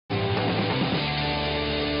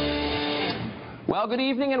Well, good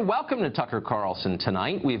evening and welcome to Tucker Carlson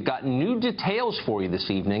Tonight. We've got new details for you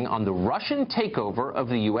this evening on the Russian takeover of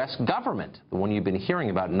the U.S. government, the one you've been hearing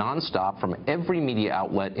about nonstop from every media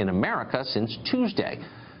outlet in America since Tuesday.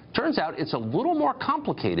 Turns out it's a little more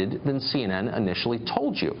complicated than CNN initially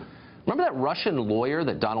told you. Remember that Russian lawyer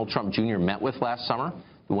that Donald Trump Jr. met with last summer?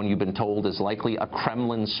 The one you've been told is likely a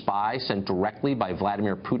Kremlin spy sent directly by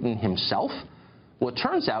Vladimir Putin himself? Well, it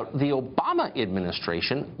turns out the Obama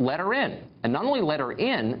administration let her in, and not only let her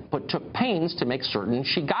in, but took pains to make certain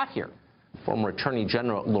she got here. Former Attorney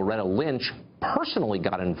General Loretta Lynch personally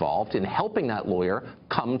got involved in helping that lawyer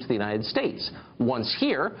come to the United States. Once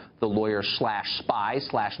here, the lawyer slash spy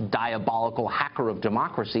slash diabolical hacker of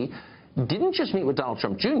democracy didn't just meet with Donald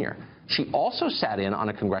Trump Jr. She also sat in on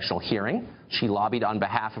a congressional hearing. She lobbied on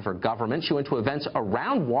behalf of her government. She went to events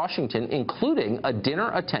around Washington, including a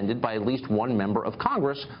dinner attended by at least one member of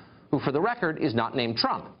Congress, who, for the record, is not named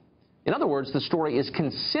Trump. In other words, the story is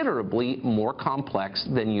considerably more complex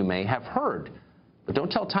than you may have heard. But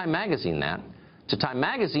don't tell Time Magazine that. To Time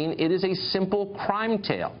Magazine, it is a simple crime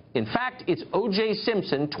tale. In fact, it's O.J.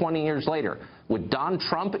 Simpson 20 years later, with Don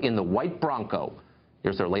Trump in the white Bronco.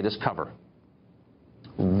 Here's their latest cover.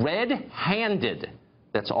 Red-handed.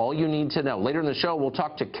 That's all you need to know. Later in the show, we'll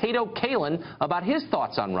talk to Kato Kaelin about his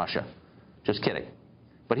thoughts on Russia. Just kidding.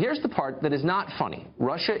 But here's the part that is not funny.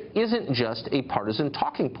 Russia isn't just a partisan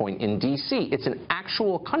talking point in D.C. It's an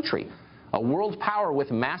actual country, a world power with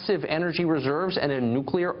massive energy reserves and a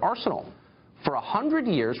nuclear arsenal. For 100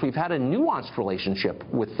 years, we've had a nuanced relationship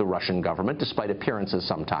with the Russian government, despite appearances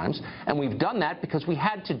sometimes, and we've done that because we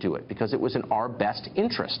had to do it, because it was in our best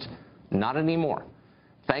interest. Not anymore.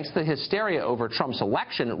 Thanks to the hysteria over Trump's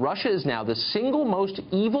election, Russia is now the single most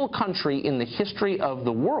evil country in the history of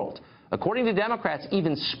the world. According to Democrats,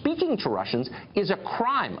 even speaking to Russians is a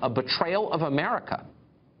crime, a betrayal of America.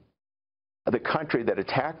 The country that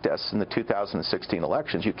attacked us in the 2016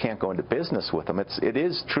 elections, you can't go into business with them. It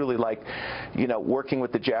is truly like, working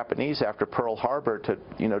with the Japanese after Pearl Harbor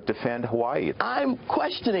to, defend Hawaii. I'm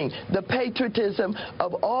questioning the patriotism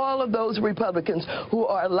of all of those Republicans who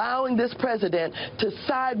are allowing this president to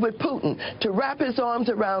side with Putin, to wrap his arms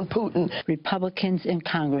around Putin. Republicans in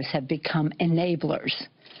Congress have become enablers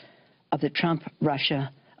of the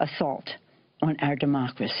Trump-Russia assault on our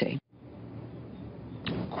democracy.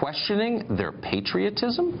 Questioning their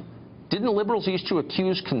patriotism? Didn't liberals used to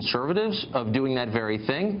accuse conservatives of doing that very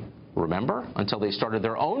thing? Remember? Until they started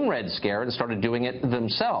their own Red Scare and started doing it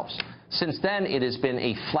themselves. Since then, it has been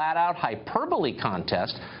a flat-out hyperbole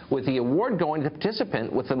contest, with the award going to the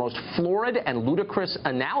participant with the most florid and ludicrous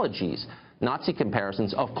analogies. Nazi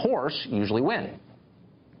comparisons, of course, usually win.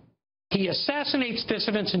 He assassinates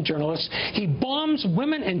dissidents and journalists. He bombs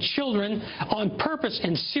women and children on purpose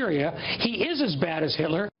in Syria. He is as bad as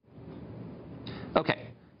Hitler. Okay,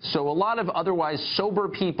 so a lot of otherwise sober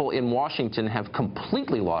people in Washington have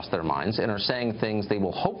completely lost their minds and are saying things they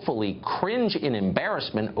will hopefully cringe in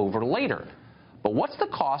embarrassment over later. But what's the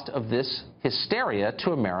cost of this hysteria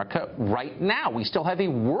to America right now? We still have a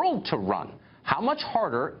world to run. How much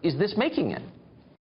harder is this making it?